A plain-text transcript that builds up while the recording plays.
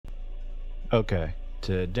Okay,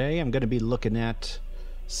 today I'm going to be looking at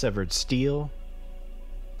Severed Steel.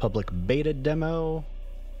 Public beta demo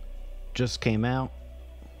just came out.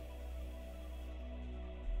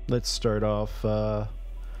 Let's start off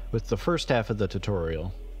with the first half of the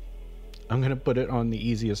tutorial. I'm going to put it on the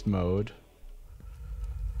easiest mode.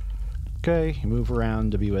 Okay, you move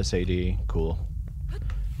around WSAD, cool.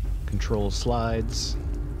 Control slides.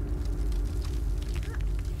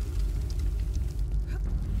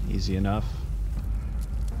 Easy enough.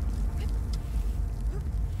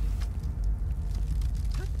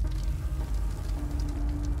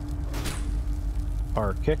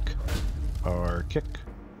 R kick, R kick.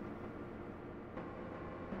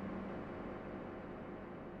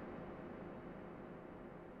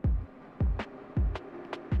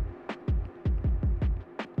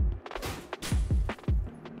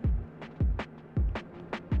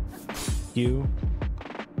 Q,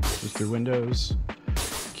 goes through windows.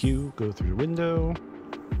 Q, go through the window.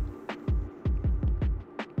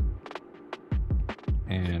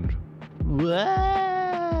 And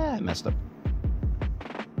messed up.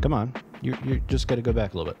 Come on, you just got to go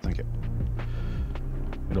back a little bit. Thank you.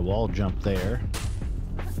 Got a wall jump there.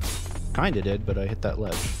 Kinda did, but I hit that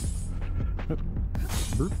ledge.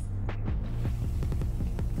 Boop.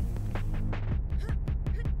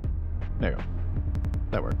 There you go.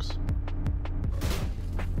 That works.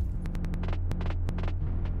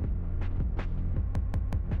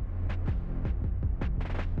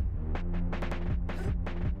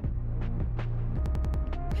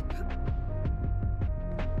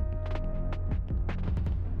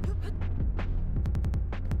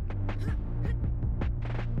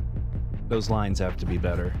 Those lines have to be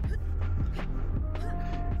better.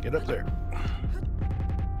 Get up there.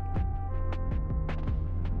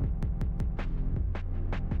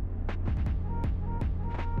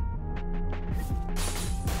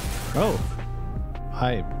 Oh,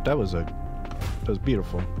 hi. That was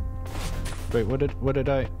beautiful. Wait, what did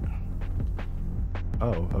I?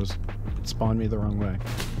 Oh, it spawned me the wrong way.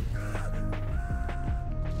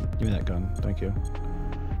 Give me that gun, thank you.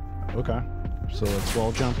 Okay. So let's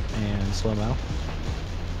wall jump and slow-mo.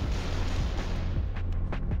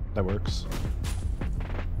 That works.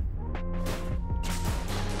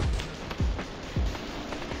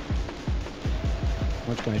 How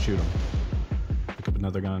much can I shoot him? Pick up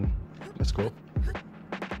another gun. That's cool.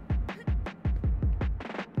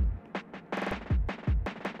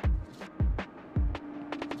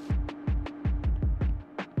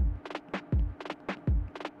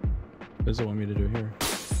 What does it want me to do here?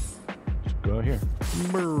 Go out here.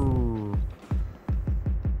 Brrr.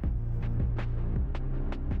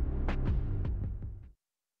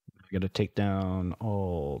 I gotta take down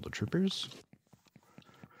all the troopers.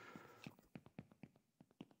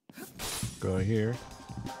 Go out here.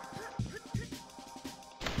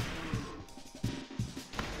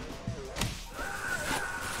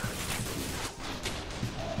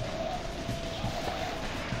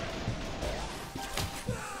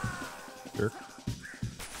 Jerk.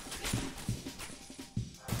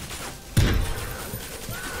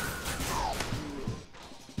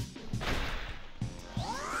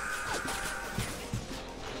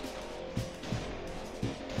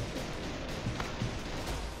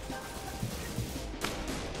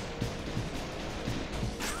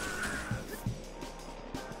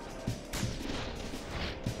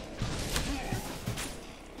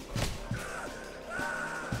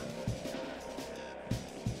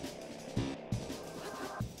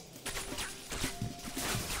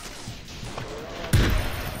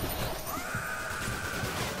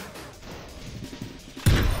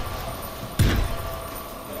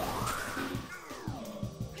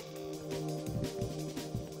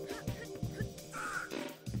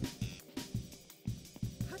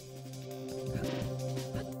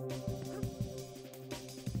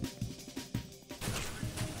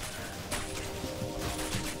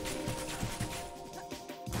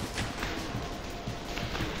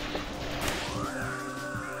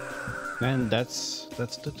 And that's the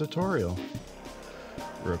tutorial.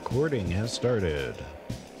 Recording has started.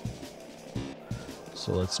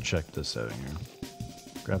 So let's check this out here.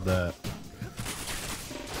 Grab that.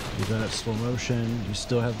 Do that at slow motion. You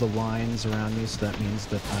still have the lines around me, so that means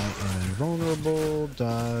that I am invulnerable.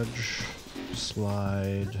 Dodge.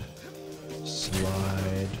 Slide.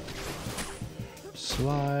 Slide.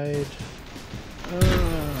 Slide.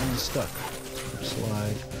 I'm stuck.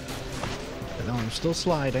 Slide. And now I'm still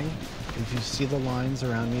sliding. If you see the lines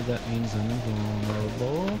around me, that means I'm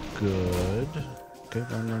invulnerable. Good. Okay,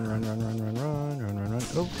 run.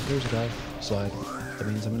 Oh, there's a guy. Slide. That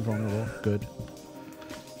means I'm invulnerable. Good.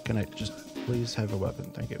 Can I just please have a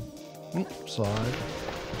weapon? Thank you. Slide.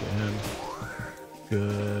 Again.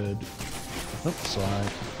 Good. Oh,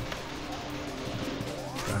 slide.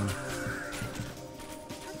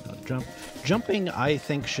 Jump. Jumping, I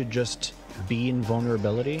think, should just be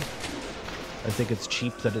invulnerability. I think it's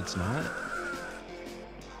cheap that it's not.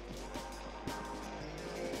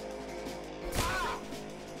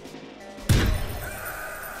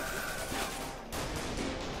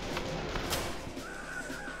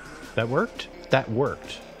 That worked? That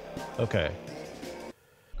worked. Okay.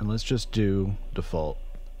 And let's just do default.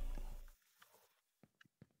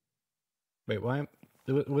 Wait, why?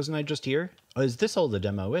 Wasn't I just here? Oh, is this all the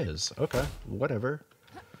demo is? Okay, whatever.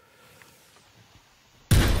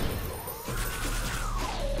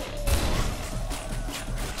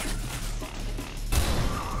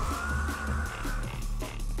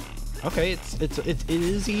 Okay, it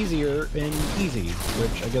is easier and easy,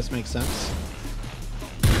 which I guess makes sense.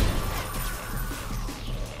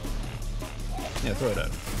 Yeah, throw it at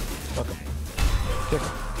him. Fuck him. Kick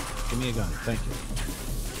him. Give me a gun. Thank you.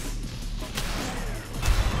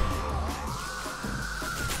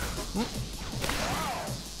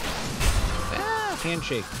 Ah,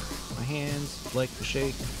 handshake. My hands like to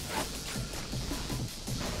shake.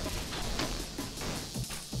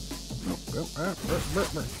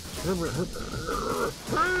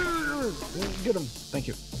 Get him. Thank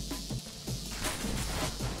you.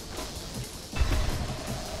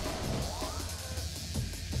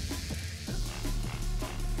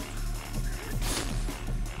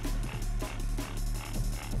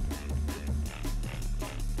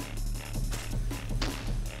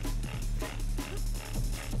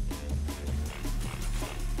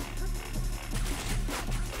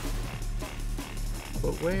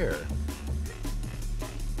 But where?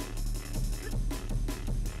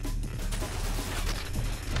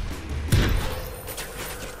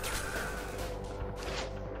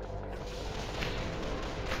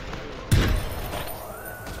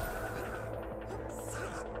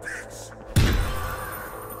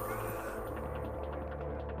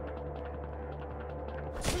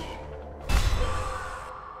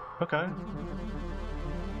 Okay.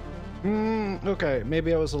 Okay,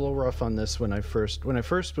 maybe I was a little rough on this when I first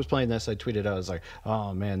was playing this. I tweeted out, I was like,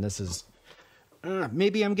 "Oh man, this is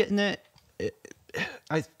maybe I'm getting it."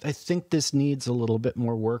 I think this needs a little bit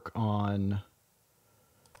more work on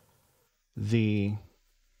the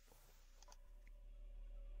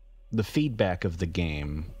feedback of the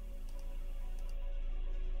game.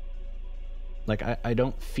 Like I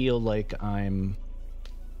don't feel like I'm.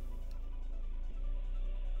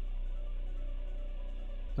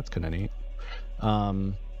 That's kind of neat.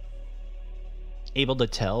 Able to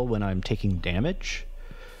tell when I'm taking damage.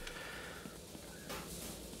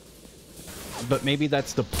 But maybe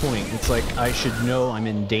that's the point. It's like I should know I'm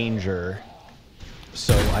in danger,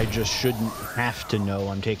 so I just shouldn't have to know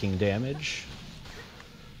I'm taking damage.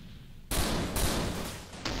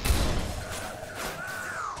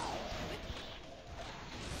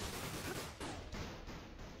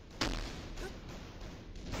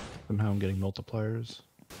 Somehow I'm getting multipliers.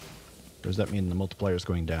 Or does that mean the multiplier is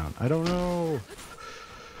going down? I don't know.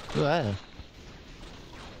 Ah.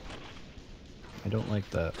 I don't like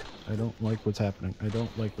that. I don't like what's happening. I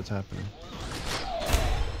don't like what's happening.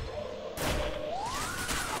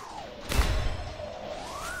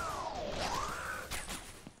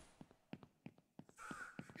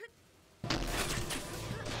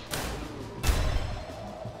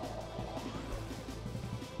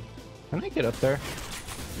 Can I get up there?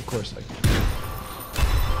 Of course I can.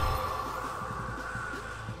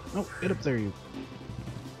 Oh, get up there, you.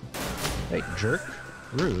 Hey, jerk.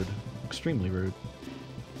 Rude. Extremely rude.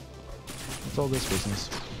 What's all this business?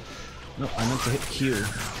 No, I meant to hit Q.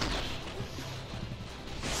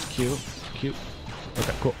 Q. Q.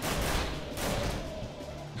 Okay, cool.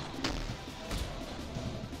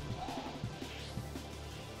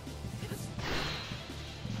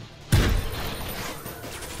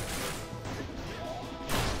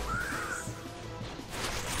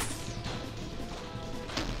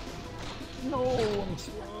 No, I'm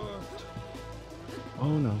fucked.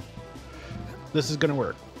 Oh no. This is gonna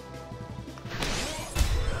work.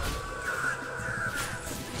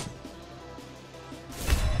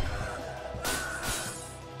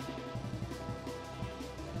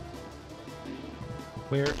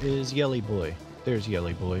 Where is Yelly Boy? There's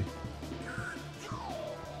Yelly Boy.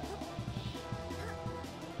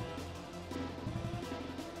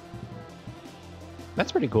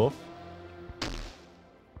 That's pretty cool.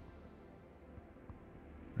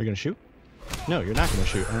 Are you gonna shoot? No, you're not gonna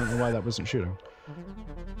shoot. I don't know why that wasn't shooting.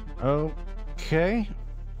 Okay.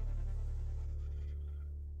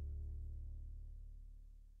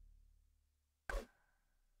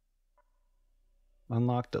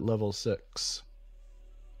 Unlocked at level 6.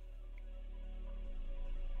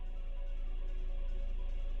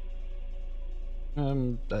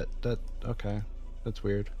 Okay. That's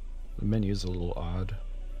weird. The menu's a little odd.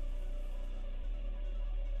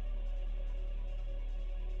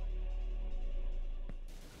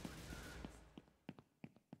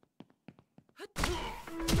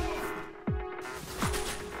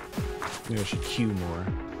 Maybe I should queue more.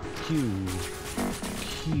 Queue.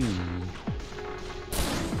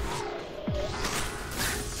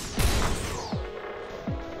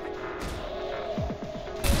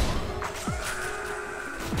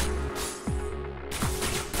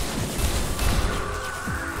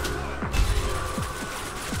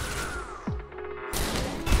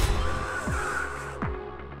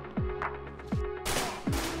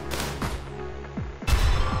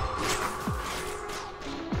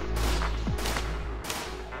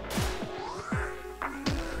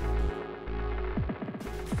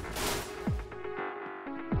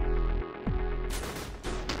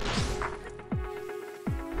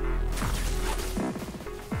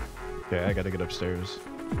 Okay, I gotta get upstairs.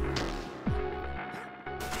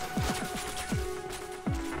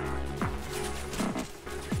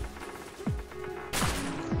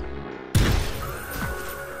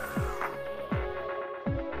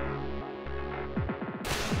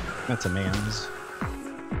 That's a man's.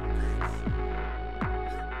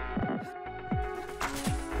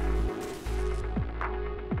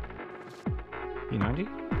 P90?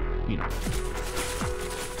 P90.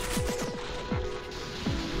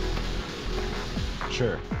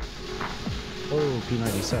 Sure. Oh,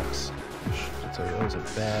 P96. That was a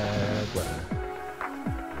bad weapon.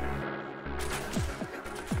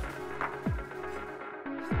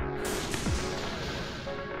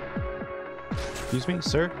 Excuse me,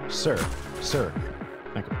 sir? Sir.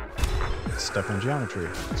 Thank you. It's stuck on geometry.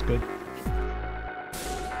 That's good.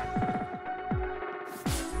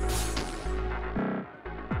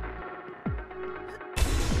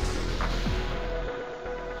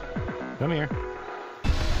 Come here.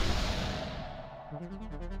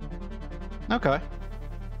 Okay.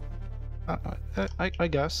 I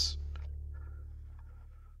guess.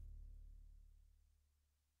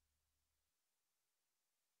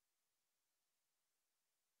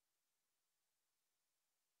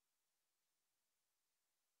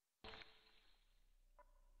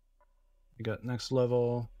 We got next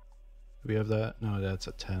level. Do we have that? No, that's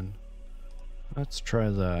a 10. Let's try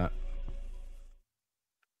that.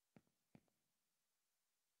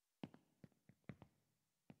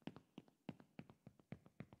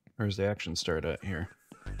 Where's the action start at here?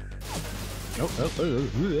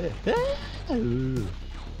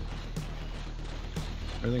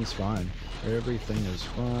 Everything's fine. Everything is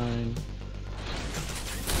fine.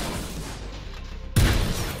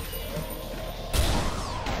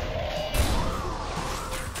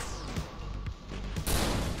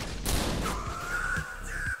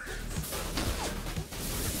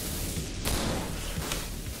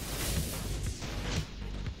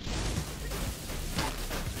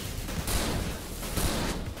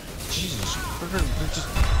 Jesus, just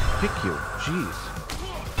pick you. Jeez.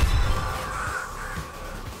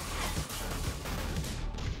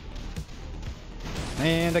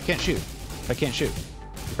 And I can't shoot. I can't shoot.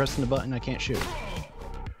 You're pressing the button, I can't shoot.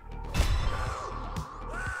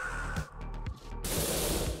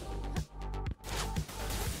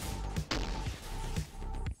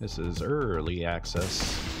 This is early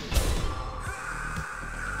access.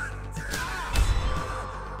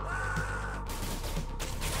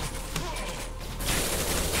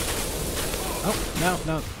 Oh,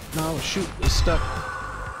 no, shoot, is stuck.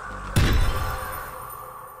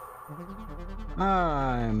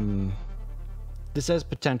 This has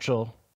potential.